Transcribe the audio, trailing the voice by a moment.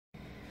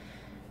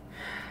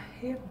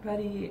Hey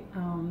everybody,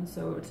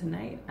 so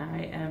tonight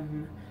I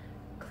am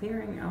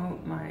clearing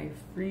out my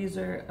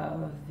freezer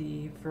of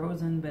the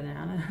frozen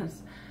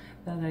bananas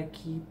that I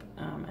keep,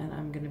 and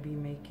I'm going to be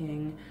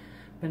making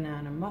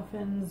banana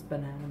muffins,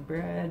 banana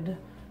bread,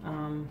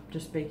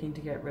 just baking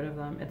to get rid of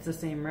them. It's the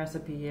same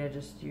recipe, I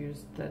just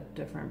used the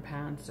different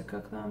pans to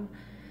cook them.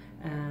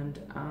 And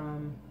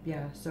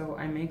yeah, so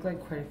I make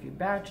like quite a few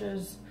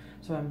batches.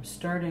 So I'm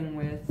starting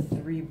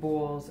with 3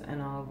 bowls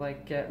and I'll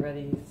like get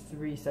ready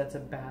 3 sets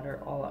of batter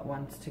all at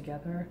once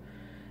together.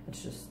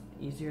 It's just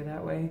easier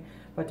that way.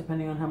 But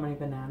depending on how many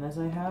bananas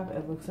I have,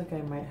 it looks like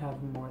I might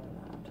have more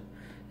than that.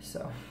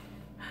 So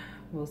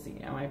we'll see.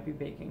 I might be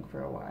baking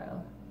for a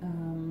while.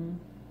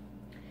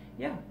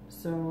 Yeah,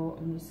 so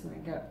I'm just gonna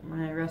get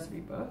my recipe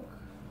book.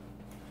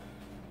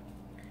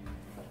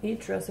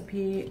 Each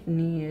recipe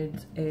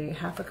needs a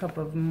 1/2 cup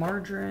of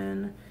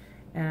margarine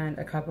and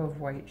a cup of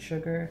white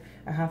sugar.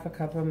 A 1/2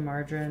 cup of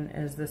margarine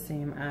is the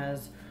same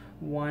as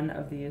 1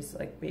 of these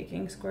like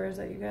baking squares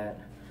that you get.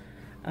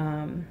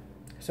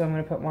 So I'm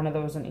gonna put 1 of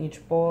those in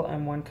each bowl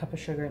and 1 cup of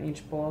sugar in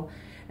each bowl,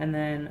 and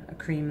then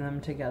cream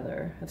them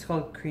together. It's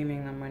called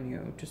creaming them when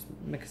you just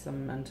mix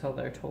them until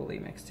they're totally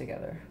mixed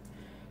together.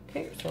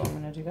 Okay, so I'm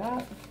gonna do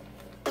that.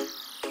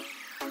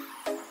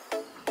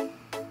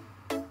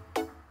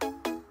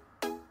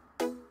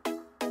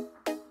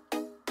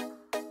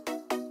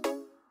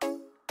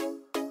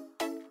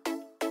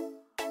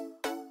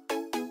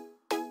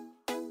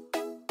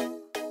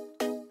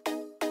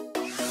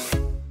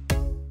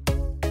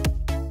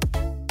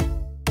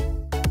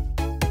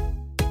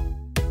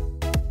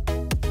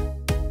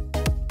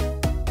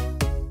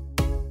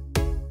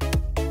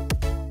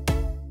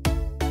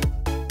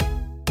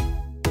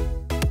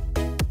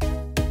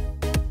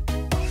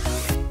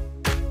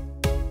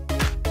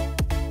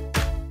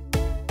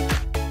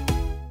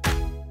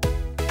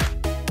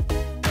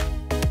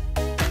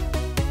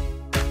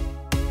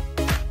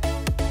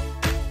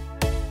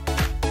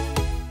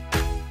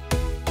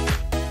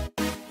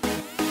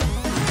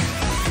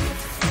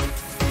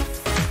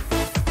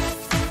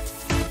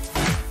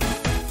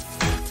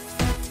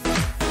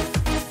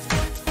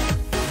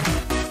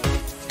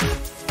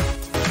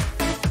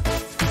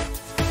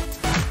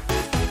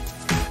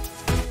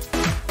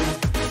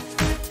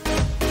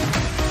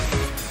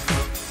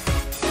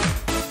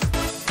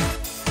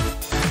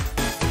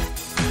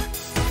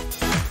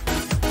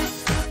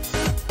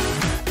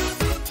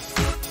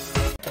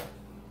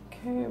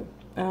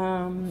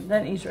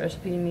 Then each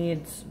recipe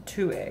needs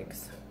 2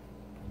 eggs.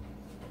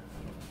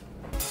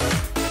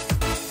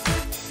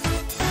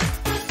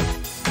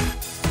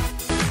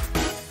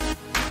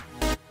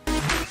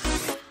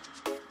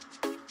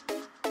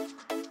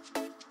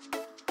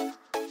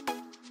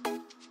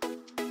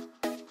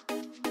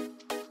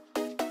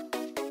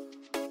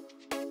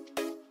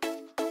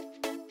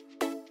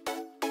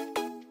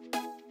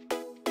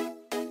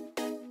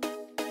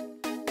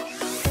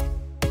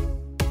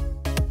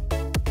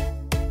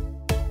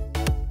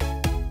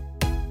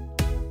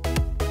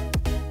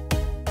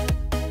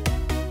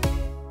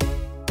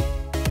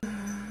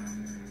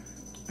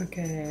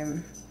 Okay,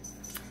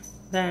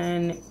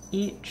 then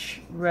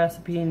each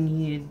recipe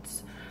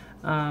needs,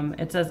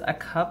 it says a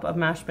cup of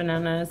mashed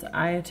bananas.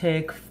 I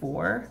take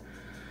 4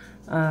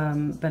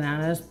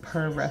 bananas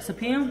per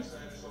recipe,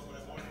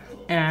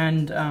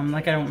 and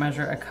like I don't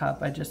measure a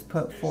cup, I just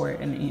put 4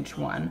 in each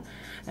one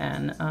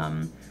and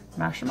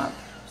mash them up.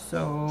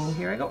 So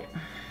here I go.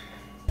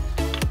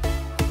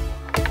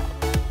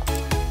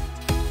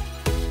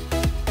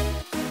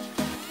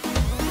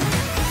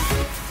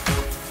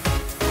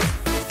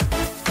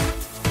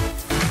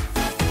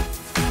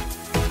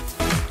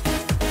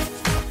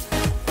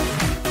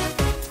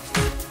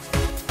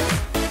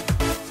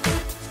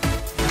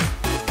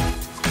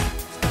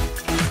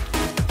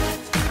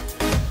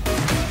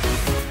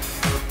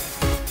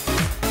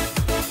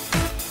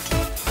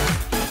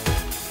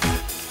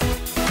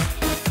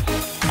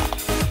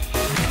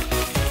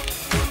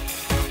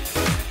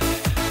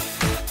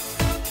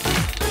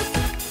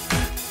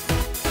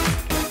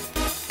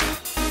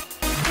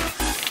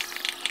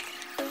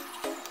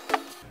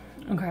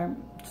 Okay,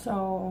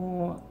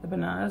 so the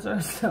bananas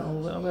are still a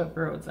little bit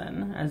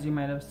frozen, as you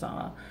might have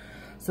saw.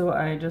 So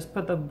I just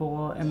put the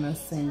bowl in the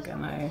sink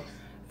and I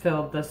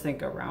filled the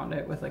sink around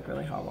it with like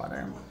really hot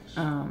water.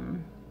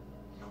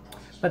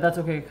 But that's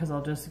okay because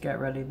I'll just get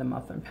ready the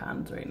muffin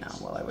pans right now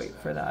while I wait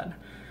for that.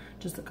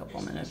 Just a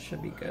couple minutes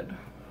should be good.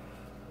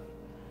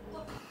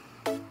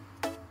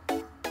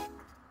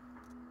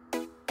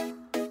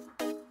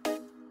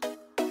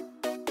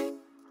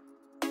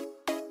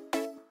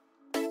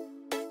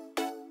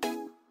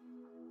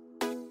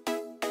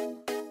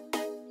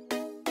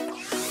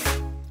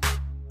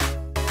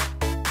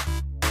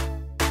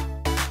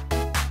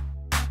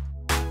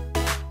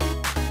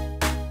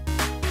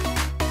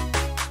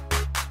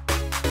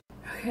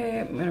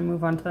 Okay, I'm gonna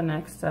move on to the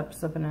next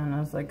steps. The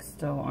bananas like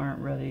still aren't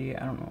ready.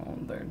 I don't know,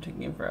 they're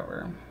taking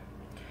forever.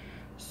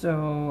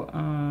 So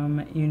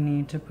you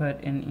need to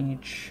put in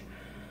each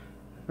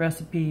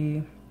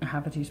recipe a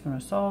half a teaspoon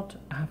of salt,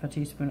 a half a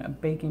teaspoon of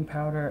baking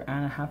powder,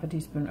 and a half a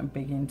teaspoon of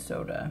baking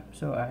soda.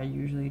 So I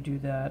usually do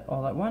that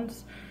all at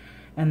once.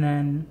 And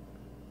then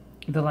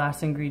the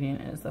last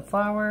ingredient is the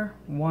flour,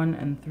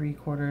 1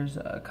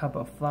 3/4 cup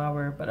of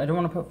flour, but I don't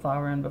want to put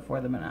flour in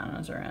before the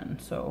bananas are in.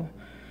 So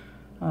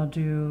I'll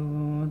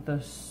do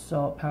the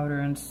salt, powder,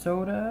 and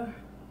soda,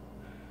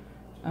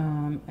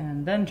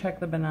 and then check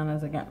the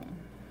bananas again.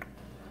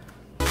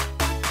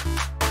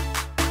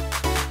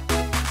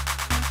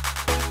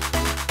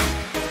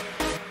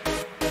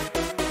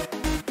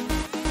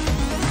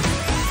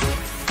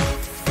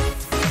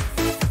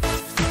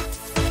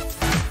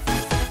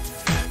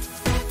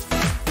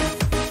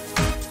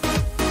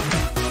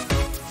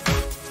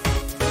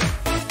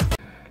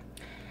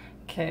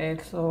 Okay,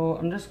 so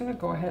I'm just gonna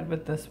go ahead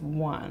with this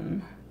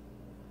one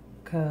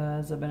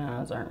because the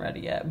bananas aren't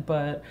ready yet,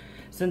 but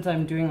since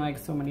I'm doing like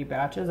so many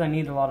batches, I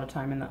need a lot of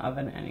time in the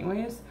oven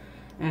anyways,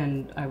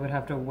 and I would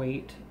have to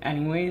wait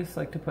anyways,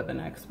 like to put the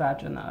next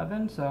batch in the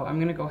oven. So I'm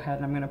gonna go ahead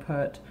and I'm gonna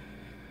put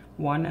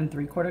 1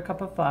 3/4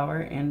 cup of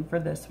flour in for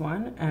this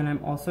one, and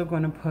I'm also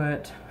going to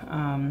put,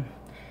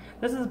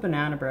 this is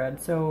banana bread,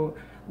 so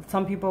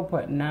some people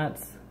put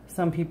nuts,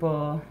 some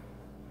people,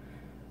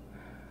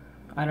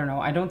 I don't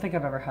know, I don't think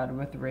I've ever had it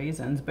with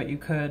raisins, but you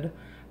could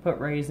put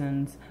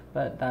raisins,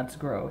 but that's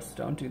gross,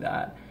 don't do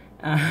that.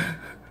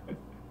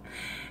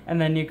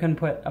 And then you can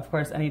put, of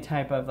course, any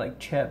type of like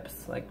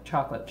chips, like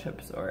chocolate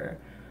chips or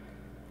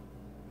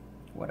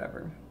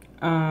whatever.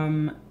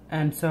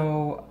 And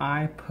so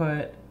I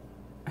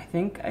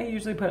think I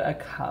usually put a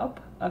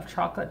cup of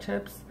chocolate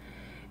chips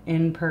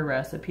in per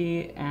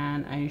recipe,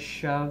 and I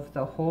shove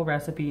the whole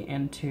recipe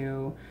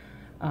into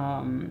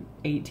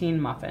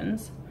 18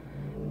 muffins.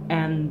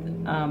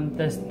 And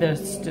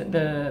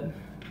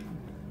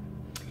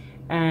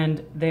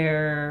and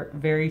they're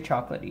very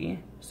chocolatey,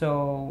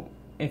 so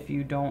if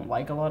you don't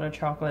like a lot of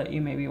chocolate,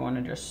 you maybe want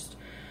to just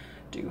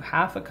do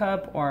half a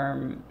cup,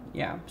 or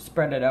yeah,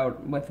 spread it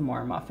out with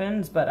more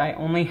muffins. But I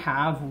only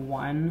have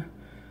one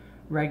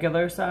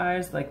regular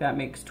size, like that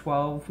makes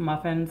 12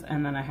 muffins,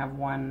 and then I have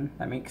one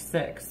that makes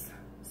 6,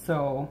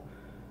 so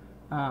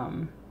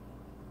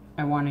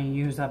I want to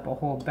use up a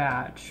whole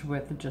batch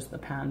with just the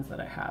pans that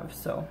I have.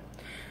 So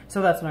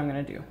that's what I'm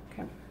gonna do.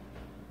 Okay.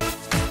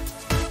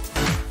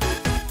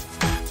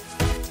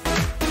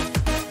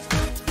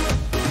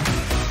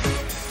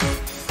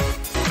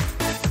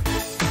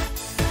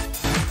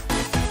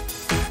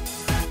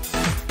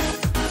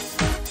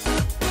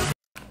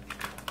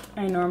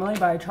 I normally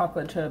buy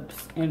chocolate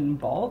chips in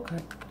bulk,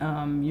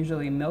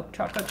 usually milk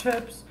chocolate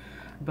chips,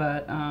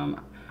 but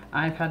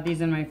I've had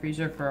these in my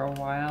freezer for a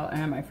while,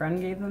 and my friend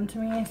gave them to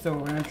me, so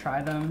we're gonna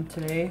try them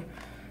today.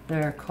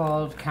 They're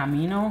called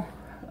Camino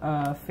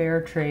Fair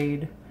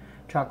Trade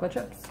chocolate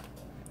chips.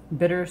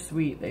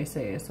 Bittersweet, they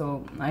say.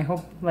 So I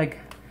hope, like,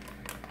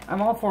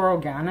 I'm all for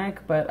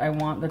organic, but I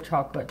want the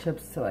chocolate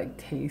chips to like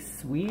taste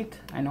sweet.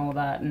 I know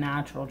that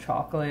natural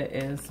chocolate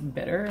is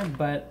bitter,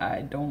 but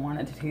I don't want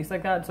it to taste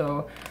like that,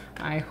 so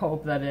I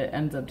hope that it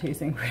ends up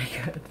tasting pretty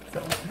good.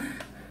 So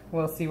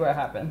we'll see what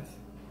happens.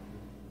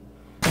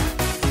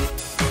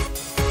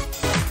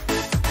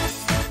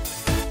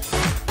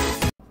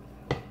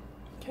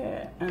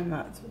 Okay, and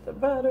that's what the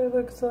batter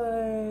looks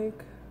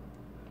like.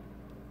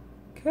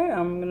 Okay,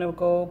 I'm gonna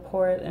go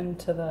pour it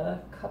into the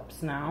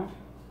cups now.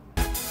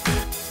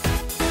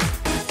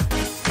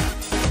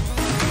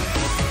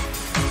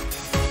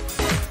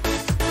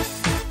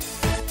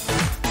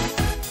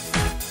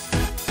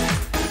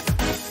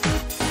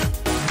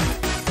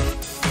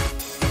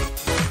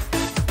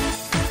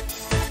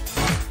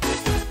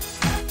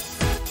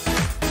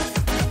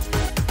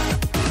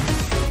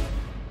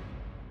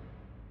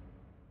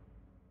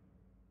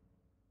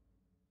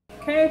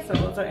 Okay, so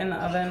those are in the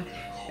oven.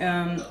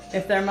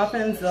 If they're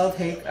muffins, they'll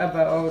take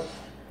about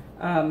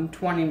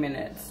 20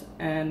 minutes,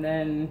 and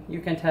then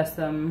you can test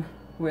them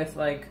with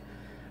like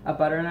a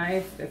butter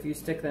knife if you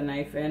stick the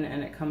knife in,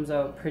 and it comes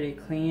out pretty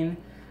clean.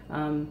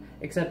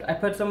 Except I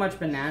put so much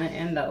banana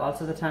in that lots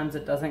of the times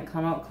it doesn't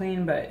come out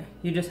clean, but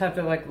you just have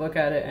to like look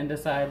at it and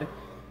decide,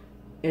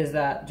 is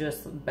that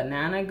just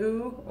banana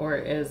goo, or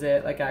is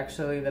it like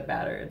actually the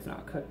batter, it's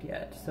not cooked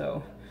yet.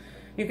 So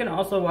you can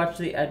also watch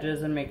the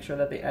edges and make sure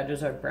that the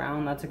edges are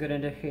brown. That's a good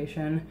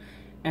indication.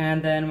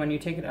 And then when you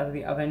take it out of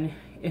the oven,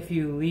 if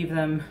you leave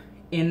them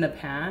in the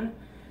pan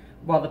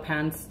while the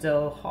pan's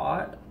still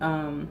hot,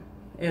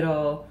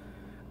 it'll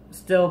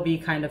still be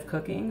kind of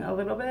cooking a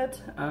little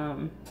bit.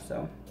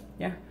 So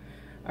yeah.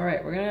 All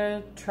right, we're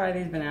gonna try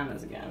these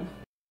bananas again.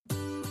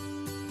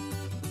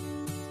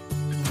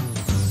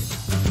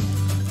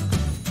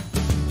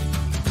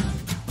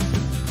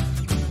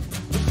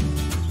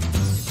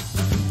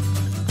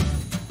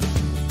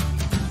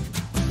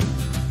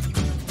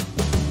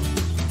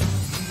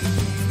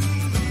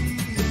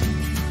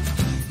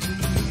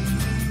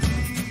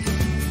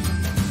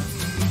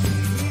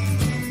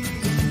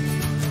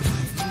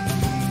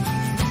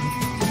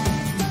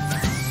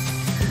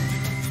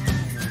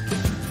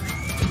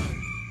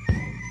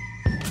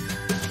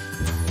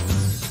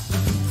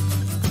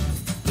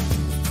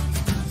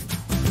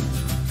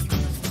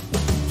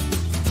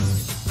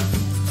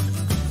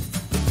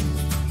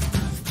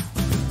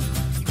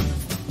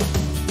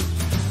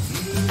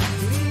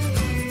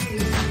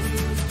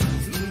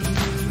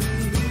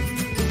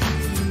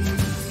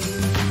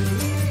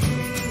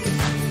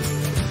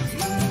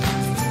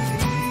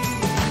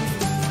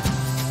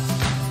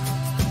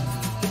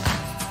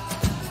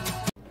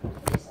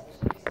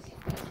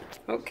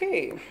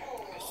 Okay,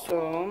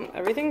 so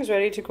everything's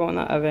ready to go in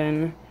the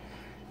oven.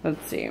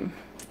 Let's see.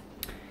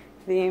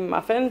 The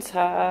muffins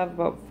have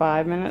about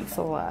 5 minutes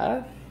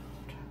left.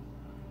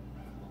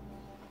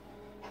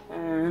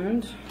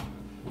 And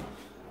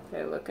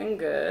they're looking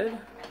good.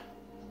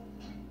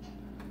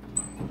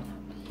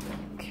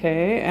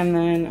 Okay, and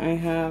then I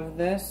have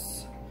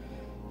this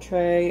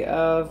tray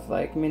of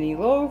like mini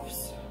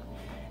loaves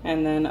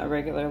and then a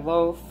regular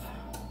loaf.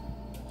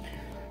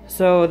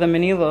 So the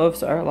mini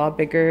loaves are a lot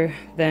bigger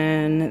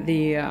than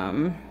the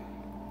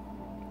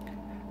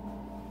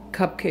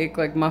cupcake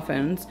like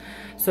muffins.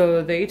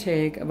 So they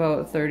take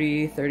about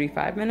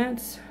 30-35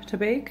 minutes to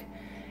bake.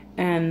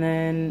 And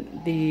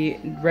then the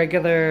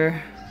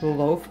regular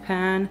loaf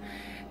pan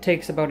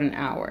takes about an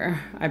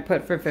hour. I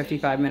put for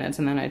 55 minutes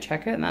and then I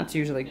check it, and that's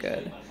usually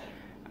good.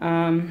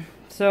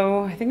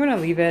 So I think I'm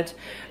gonna leave it.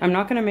 I'm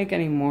not gonna make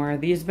any more.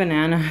 These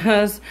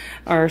bananas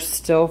are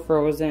still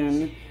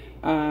frozen.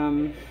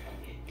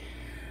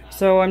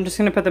 So I'm just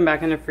gonna put them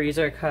back in the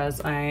freezer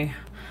because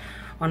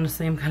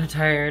honestly I'm kind of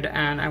tired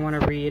and I want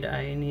to read.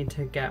 I need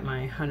to get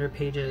my 100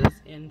 pages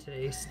in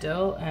today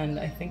still, and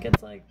I think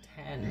it's like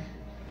 10.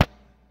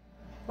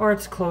 Or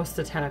it's close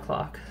to 10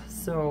 o'clock.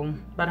 So,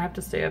 but I have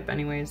to stay up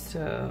anyways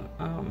to,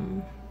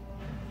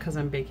 cause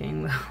I'm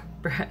baking the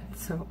bread.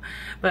 So,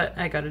 but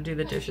I gotta do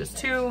the dishes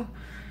too.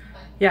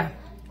 Yeah,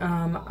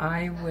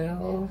 I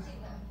will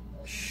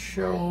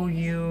show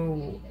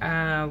you,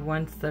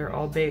 once they're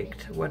all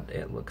baked, what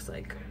it looks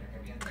like.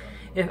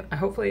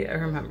 Hopefully I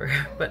remember,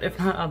 but if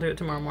not, I'll do it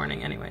tomorrow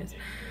morning anyways.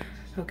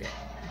 Okay.